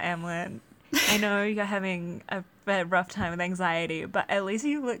know what, Emlyn? I know you're having a rough time with anxiety, but at least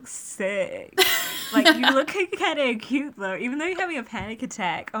you look sick. Like, you look kind of cute, though. Even though you're having a panic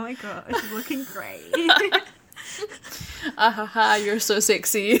attack. Oh my gosh, you're looking great. You're so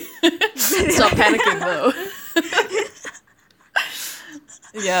sexy. Stop panicking, though.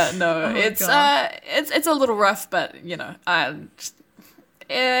 Yeah, no, it's a little rough, but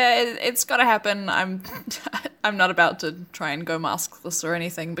it's gotta happen. I'm not about to try and go maskless or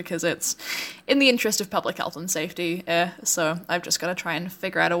anything because it's in the interest of public health and safety. So I've just got to try and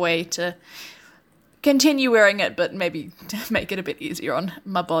figure out a way to continue wearing it, but maybe make it a bit easier on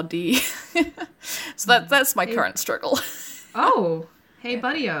my body. So that's my current struggle. Oh, hey,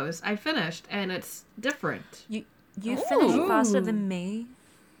 buddios! I finished, and it's different. You finished faster than me.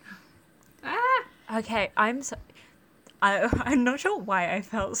 Okay, I'm not sure why I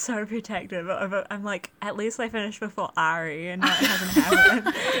felt so protective. I'm like, at least I finished before Ari, and now it hasn't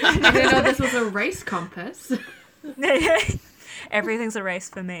happened. I didn't know this was a race compass. Everything's a race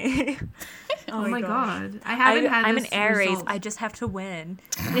for me. Oh my gosh. god! I haven't had. I'm this an Aries. result. I just have to win.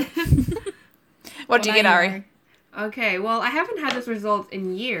 What do you get, Ari? Okay, well, I haven't had this result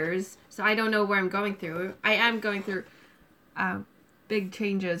in years, so I don't know where I'm going through. I am going through big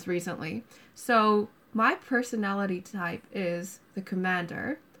changes recently. So my personality type is the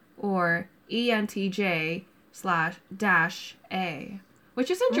commander, or ENTJ/-A,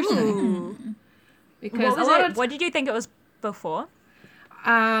 which is interesting. Ooh. Because What did you think it was before?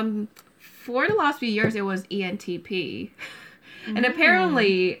 for the last few years it was ENTP. And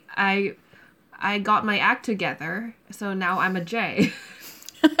apparently I got my act together, so now I'm a J.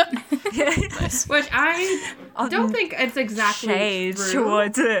 Nice. Which I don't think it's exactly Shades true.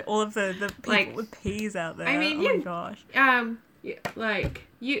 towards all of the people Like, with P's out there. I mean, oh my gosh.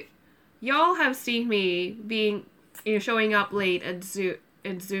 Y'all have seen me being, showing up late at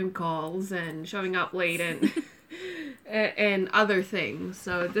Zoom calls and showing up late and and other things.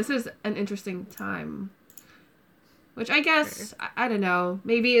 So this is an interesting time. Which I guess, I don't know,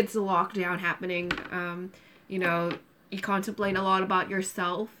 maybe it's a lockdown happening. You contemplate a lot about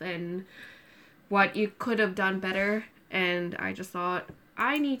yourself and what you could have done better. And I just thought,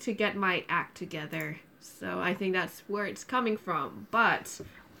 I need to get my act together. So I think that's where it's coming from. But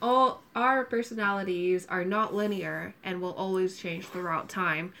all our personalities are not linear and will always change throughout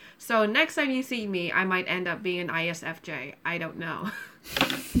time. So next time you see me, I might end up being an ISFJ. I don't know.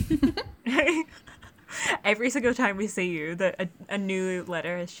 Every single time we see you, a new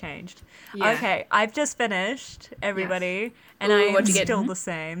letter has changed. Yeah. Okay, I've just finished, everybody, and Ooh, I am what'd you get? still the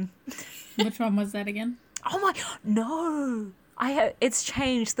same. Which one was that again? Oh my, no! It's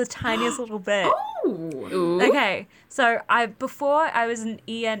changed the tiniest little bit. Oh! Ooh. Okay, so before I was an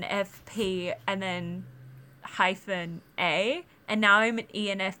ENFP and then -A, and now I'm an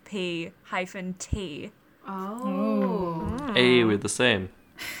ENFP-T. Oh. Hey, we're the same.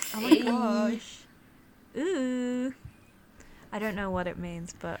 Oh my gosh. Ooh. I don't know what it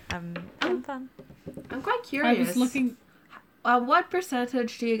means, but I'm fun. I'm quite I curious. was looking. What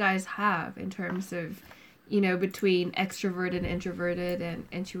percentage do you guys have in terms of, between extroverted, introverted, and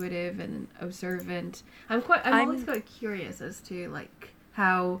intuitive and observant? I'm always quite curious as to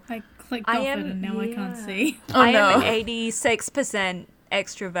how. I clicked I off am- it and now I can't yeah. see. Oh I no. am 86%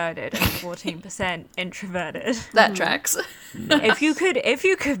 extroverted and 14% introverted. That tracks. If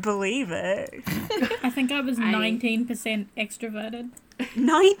you could believe it. I think I was 19% extroverted.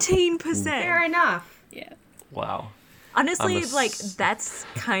 19%. Fair enough. Yeah. Wow. Honestly, I'm a like, s- that's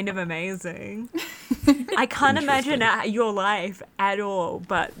kind of amazing. I can't imagine your life at all,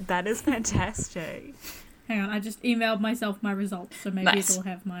 but that is fantastic. Hang on, I just emailed myself my results, so maybe Nice. it'll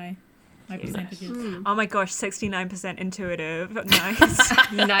have my percentages. Oh my gosh, 69% intuitive.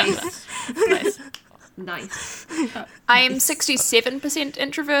 Nice. Nice. Nice. Nice. I am 67%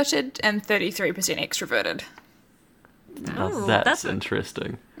 introverted and 33% extroverted. Now Ooh, that's that's a-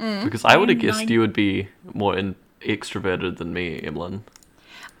 interesting. Because I would have I'm guessed nine- you would be more extroverted than me, Emlyn.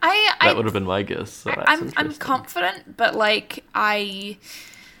 I That would have been my guess. So that's I'm interesting. confident, but like I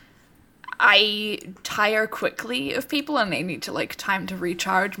tire quickly of people, and I need to like time to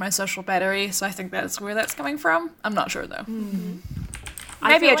recharge my social battery. So I think that's where that's coming from. I'm not sure though.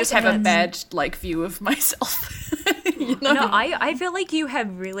 Maybe feel I just like have a that's- bad like view of myself. You know? No, I feel like you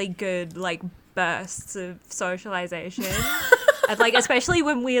have really good, like, bursts of socialization. And, like, especially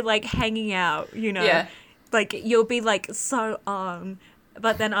when we're, like, hanging out, you know? Yeah. Like, you'll be, like, so on.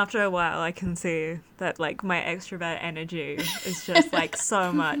 But then after a while, I can see that, like, my extrovert energy is just, like,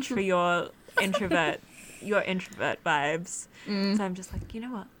 so much for your introvert vibes. So I'm just like, you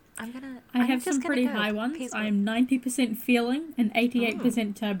know what? I have just some gonna pretty go high ones. peaceful. I'm 90% feeling and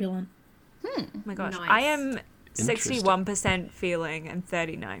 88% turbulent. Oh my gosh. Nice. I am Interesting. 61% feeling and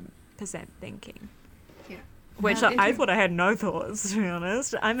 39% thinking. Yeah. Which Well, I thought I had no thoughts, to be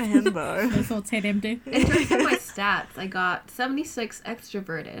honest. I'm a himbo. No thoughts, head empty. In terms of my stats, I got 76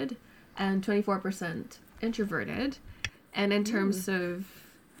 extroverted and 24% introverted. And in terms of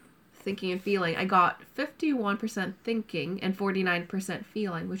thinking and feeling, I got 51% thinking and 49%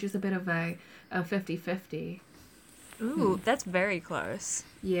 feeling, which is a bit of a 50-50. Ooh, that's very close.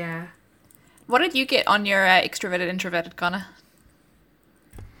 Yeah. What did you get on your extroverted introverted, Connor?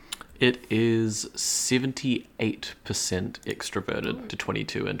 It is 78% extroverted to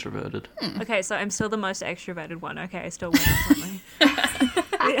 22 introverted. Okay, so I'm still the most extroverted one. Okay, I still win on something.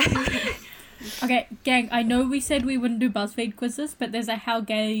 Okay, gang, I know we said we wouldn't do BuzzFeed quizzes, but there's a How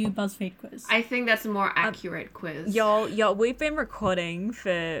Gay Are You BuzzFeed quiz. I think that's a more accurate quiz. Y'all, we've been recording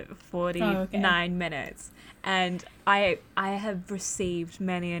for 49 minutes, and I have received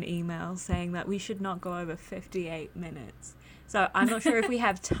many an email saying that we should not go over 58 minutes. So I'm not sure if we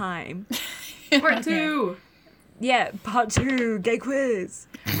have time. Part 2! Yeah, part 2, gay quiz.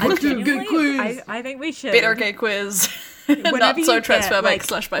 Part 2, gay quiz! I think we should. Better gay quiz. Whenever Not so you get, transphobic like- /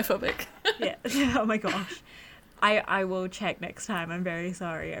 biphobic. Yeah. Oh my gosh. I will check next time. I'm very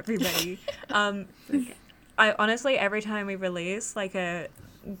sorry, everybody. I honestly, every time we release like a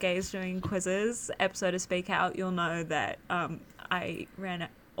gays doing quizzes episode of Speak Out, you'll know that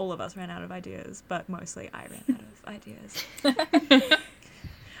all of us ran out of ideas, but mostly I ran out of ideas.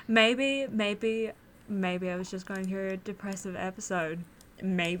 Maybe I was just going through a depressive episode.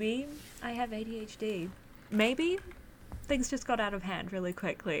 Maybe I have ADHD. Maybe things just got out of hand really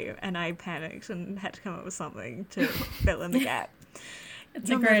quickly and I panicked and had to come up with something to fill in the gap. It's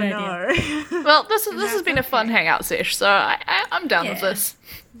You'll a great never idea. know. Well, this has been a fun hangout sesh, so I'm down with Yeah. this.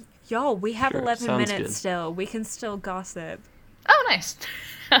 Yo, we have Sure, 11 sounds minutes good. still. We can still gossip. Oh, nice.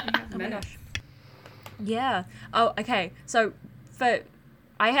 Oh my gosh. Yeah. Oh, okay. So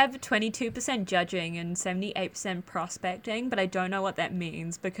I have 22% judging and 78% prospecting, but I don't know what that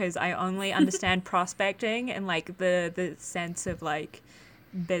means because I only understand prospecting in like the sense of like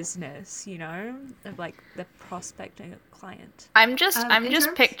business, you know, of like the prospecting a client. I'm just in terms-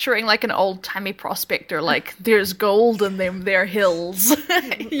 picturing like an old timey prospector, like there's gold in them, there hills.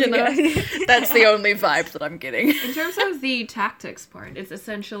 You know, that's the only vibe that I'm getting. In terms of the tactics part, it's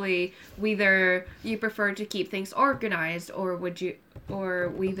essentially whether you prefer to keep things organized or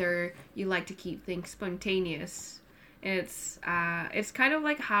whether you like to keep things spontaneous. It's kind of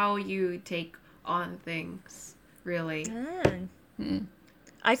like how you take on things, really.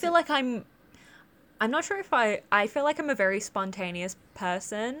 I feel like I'm not sure if I feel like I'm a very spontaneous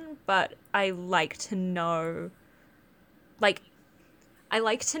person, but I like to know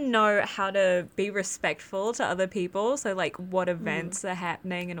how to be respectful to other people. So like what events are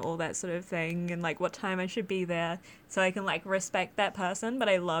happening and all that sort of thing and like what time I should be there so I can like respect that person. But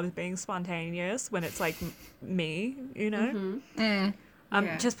I love being spontaneous when it's like me, you know? Yeah.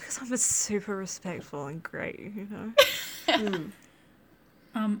 Just because I'm super respectful and great, you know?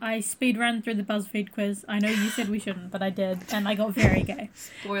 I speedran through the BuzzFeed quiz. I know you said we shouldn't, but I did, and I got very gay.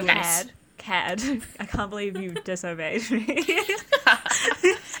 Spoilers. Cad. I can't believe you disobeyed me.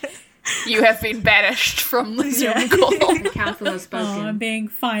 You have been banished from the Zoom call. The council has Oh, I'm spoken. being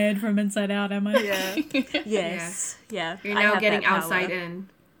fired from Inside Out, am I? Yeah. Yes. Yeah. You're I now have getting that power. outside in.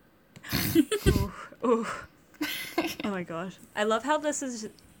 Ooh. Ooh. Oh my gosh. I love how this is.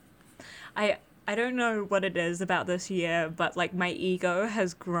 I don't know what it is about this year, but like my ego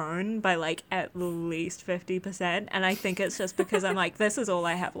has grown by like at least 50%, and I think it's just because I'm like, this is all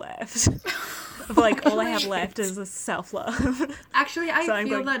I have left. Like all I have left is a self-love. Actually, I So I'm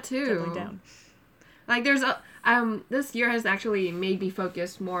feel going that too. Totally down. Like there's a this year has actually made me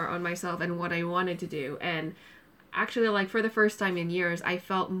focus more on myself and what I wanted to do, and actually like for the first time in years I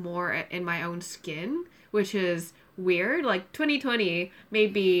felt more in my own skin, which is weird. Like 2020 may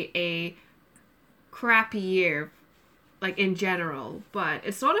be a crappy year like in general, but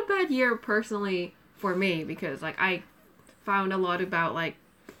it's not a bad year personally for me because like I found a lot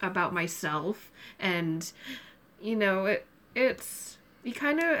about myself, and you know it's you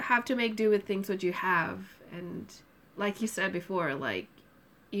kind of have to make do with things what you have, and like you said before, like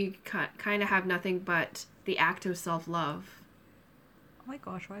you kind of have nothing but the act of self-love. Oh my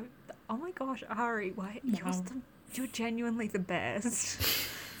gosh, why? Oh my gosh, Ari, why? Wow. You're genuinely the best.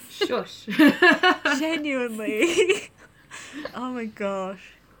 Shush. Genuinely. Oh my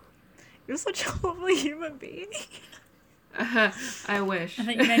gosh. You're such a lovely human being. I wish. I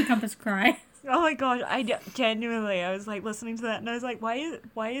think you made Compass cry. Oh my gosh, genuinely, I was like listening to that and I was like,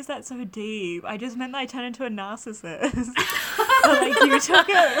 why is that so deep? I just meant that I turned into a narcissist. But like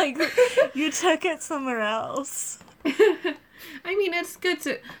you took it somewhere else. I mean, it's good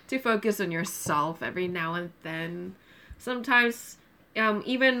to focus on yourself every now and then. Sometimes,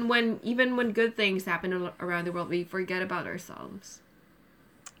 even when good things happen around the world, we forget about ourselves.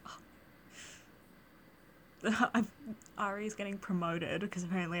 Ari's getting promoted because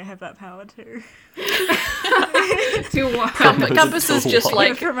apparently I have that power too. To what? Compass is just So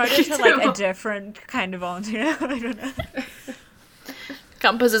like Promoted to like a different kind of volunteer. I don't know.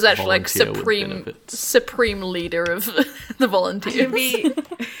 Compass is actually like Volunteer with supreme benefits. leader of the I volunteers. can be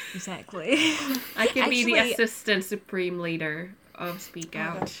Exactly. I can be the Actually- assistant supreme leader of Speak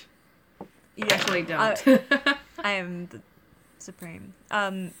Out. Yeah, Actually, don't. I am the supreme.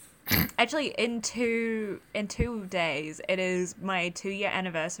 Actually, in 2 days, it is my 2-year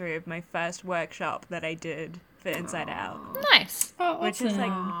anniversary of my first workshop that I did for Inside Out, Nice. Oh, which is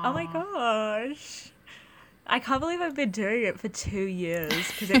like, awesome. oh my gosh, I can't believe I've been doing it for 2 years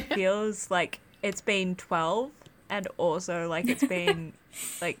because it feels like it's been 12 and also like it's been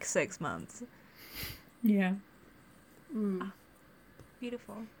like 6 months. Yeah.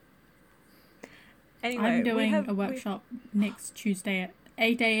 Beautiful. Anyway, I'm doing we a workshop next Tuesday at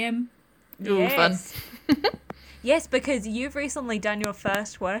 8 a.m. Ooh, fun. Yes, because you've recently done your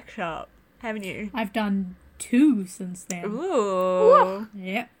first workshop, haven't you? I've done 2 since then. Ooh.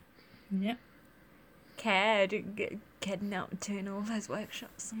 Yep. Yep. Getting out and doing all those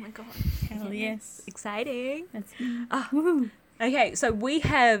workshops. Oh my god. Hell yes. Exciting. That's me. Ah. Woohoo. Okay, so we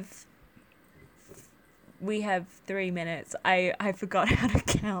have 3 minutes. I forgot how to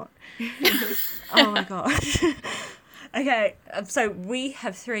count. Oh my gosh. Okay, so we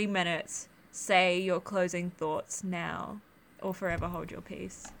have 3 minutes. Say your closing thoughts now, or forever hold your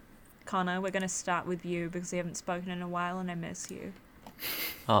peace. Connor, we're going to start with you because we haven't spoken in a while and I miss you.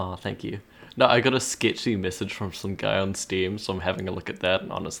 Oh, thank you. No, I got a sketchy message from some guy on Steam, so I'm having a look at that,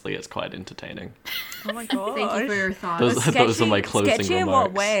 and honestly, it's quite entertaining. Oh my gosh. Thank you for your thoughts. Those are my closing sketchy in remarks.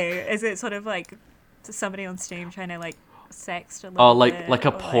 what way? Is it sort of like somebody on Steam trying to like sext a little Oh, bit? like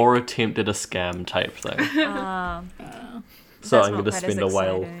a or, poor attempt at a scam type thing. So that's I'm not going to quite as spend a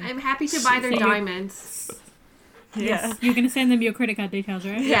while. exciting. I'm happy to buy their So you- diamonds. Yeah. You're going to send them your credit card details,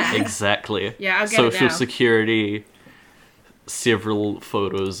 right? Yeah. Exactly. Yeah, I'll get it Social now. security, several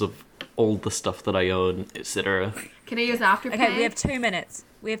photos of all the stuff that I own, etc. Can I use Afterpay? Okay, we have 2 minutes.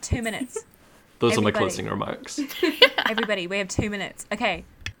 We have 2 minutes. Those are my Everybody. closing remarks. Everybody, we have 2 minutes. Okay.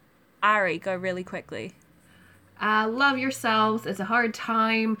 Ari, go really quickly. Love yourselves. It's a hard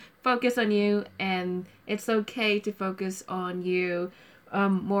time. Focus on you, and it's okay to focus on you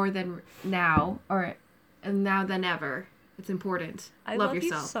more than now, and now than ever. It's important. I love love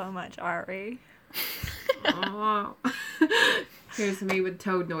yourself. you so much, Ari. Aw. Here's me with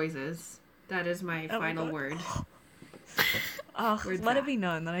toad noises. That is my Oh my final God. word. Oh, Where's let it that? be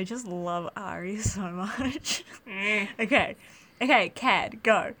known that I just love Ari so much. Eh. Okay. Okay, Cad,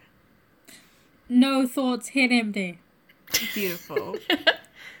 go. No thoughts, head empty. Beautiful.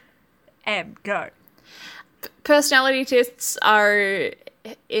 Em, go. Personality tests are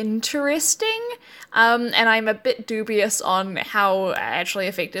interesting, and I'm a bit dubious on how actually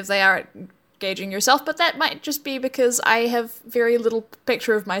effective they are at gauging yourself, but that might just be because I have very little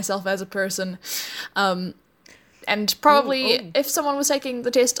picture of myself as a person. And probably if someone was taking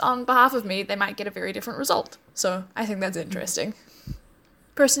the test on behalf of me, they might get a very different result. So I think that's interesting.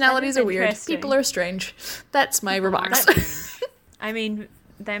 Personalities are weird. interesting. People are strange. That's my remarks. I mean,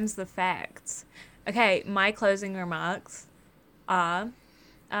 them's the facts. Okay, my closing remarks are,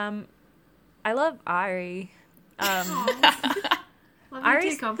 I love Ari. Love you Ari's too,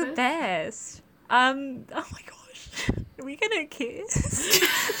 the Compass. best. Oh my gosh. Are we gonna kiss?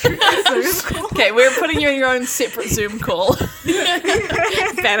 Zoom call? Okay, we're putting you in your own separate Zoom call.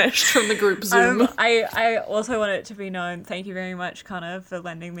 Banished from the group Zoom. I also want it to be known, thank you very much, Connor, for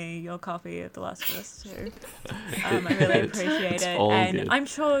lending me your copy of The Last of Us 2. I really appreciate It's it. all And good. I'm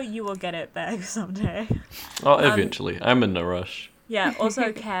sure you will get it back someday. Oh, eventually. I'm in no rush. Yeah,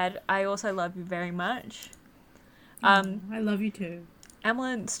 also, Cad, I also love you very much. I love you too.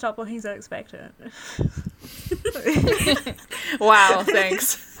 Emlyn, stop looking so expectant. Wow,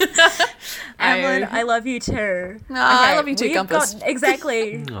 thanks. Emlyn, I love you too. I love you too, we've Compass. got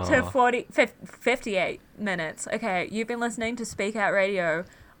exactly to Aw. 58 minutes. Okay, you've been listening to Speak Out Radio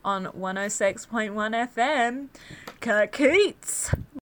on 106.1 FM. Kirk Keats.